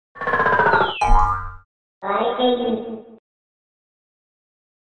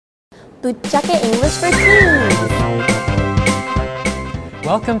부chaque English for Teens.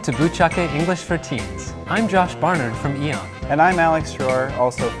 Welcome to Buchake English for Teens. I'm Josh Barnard from EON. And I'm Alex Schroer,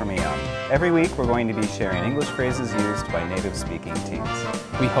 also from EON. Every week we're going to be sharing English phrases used by native-speaking teens.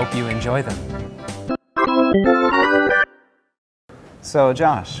 We hope you enjoy them. So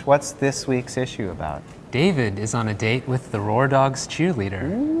Josh, what's this week's issue about? David is on a date with the Roar Dogs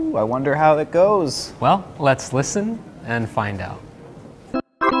cheerleader. Ooh, I wonder how it goes. Well, let's listen and find out.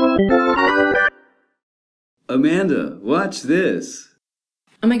 Amanda, watch this.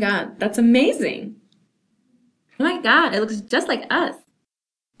 Oh my god, that's amazing. Oh my god, it looks just like us.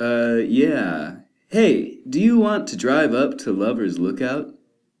 Yeah. Hey, do you want to drive up to Lover's Lookout?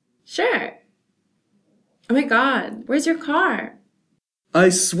 Sure. Oh my god, where's your car? I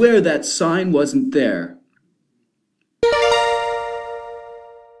swear that sign wasn't there.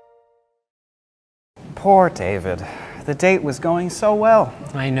 Poor David. The date was going so well.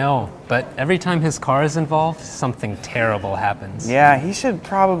 I know, but every time his car is involved, something terrible happens. Yeah, he should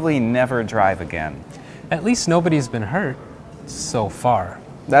probably never drive again. At least nobody's been hurt so far.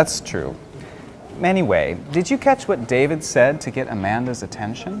 That's true. Anyway, did you catch what David said to get Amanda's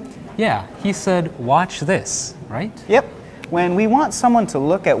attention? Yeah, he said, watch this, right? Yep. When we want someone to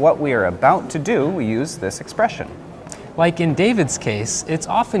look at what we are about to do, we use this expression. Like in David's case, it's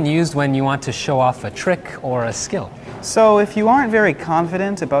often used when you want to show off a trick or a skill. So if you aren't very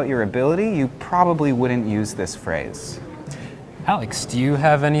confident about your ability, you probably wouldn't use this phrase. Alex, do you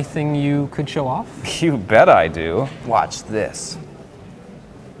have anything you could show off? You bet I do. Watch this.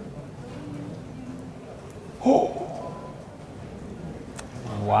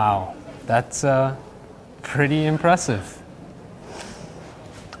 Wow, that's pretty impressive.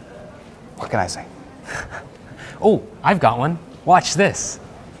 What can I say? Oh, I've got one. Watch this.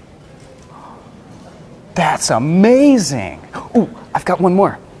 That's amazing. Oh, I've got one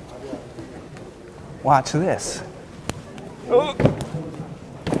more. Watch this.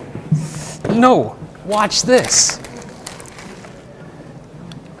 No, watch this.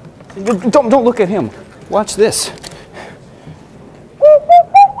 Don't look at him. Watch this.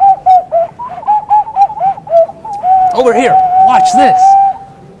 Over here, watch this.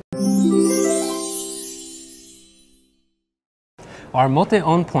 Our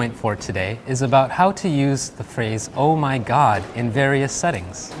mote-on point for today is about how to use the phrase, oh my god, in various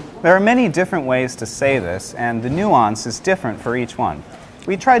settings. There are many different ways to say this, and the nuance is different for each one.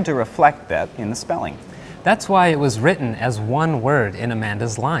 We tried to reflect that in the spelling. That's why it was written as one word in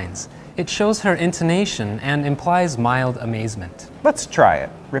Amanda's lines. It shows her intonation and implies mild amazement. Let's try it.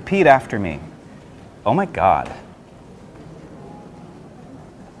 Repeat after me. Oh my god.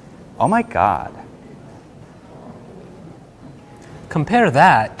 Oh my god. Compare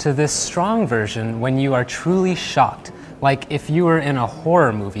that to this strong version when you are truly shocked, like if you were in a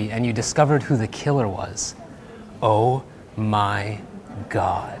horror movie and you discovered who the killer was. Oh my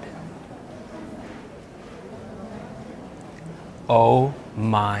god. Oh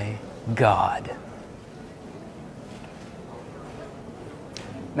my god.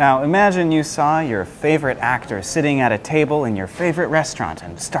 Now imagine you saw your favorite actor sitting at a table in your favorite restaurant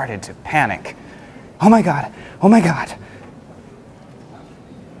and started to panic. Oh my god. Oh my god.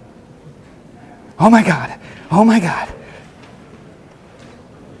 Oh my god, oh my god.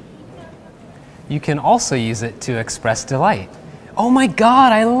 You can also use it to express delight. Oh my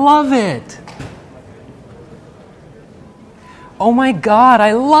god, I love it! Oh my god,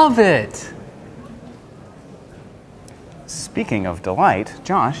 I love it! Speaking of delight,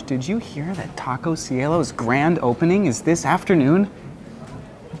 Josh, did you hear that Taco Cielo's grand opening is this afternoon?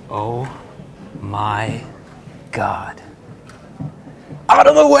 Oh my god. Out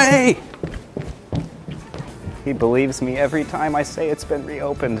of the way! He believes me every time I say it's been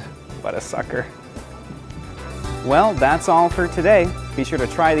reopened. What a sucker. Well, that's all for today. Be sure to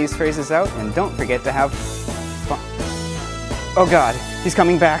try these phrases out and don't forget to have fun. Oh God, he's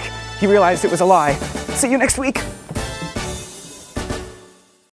coming back. He realized it was a lie. See you next week.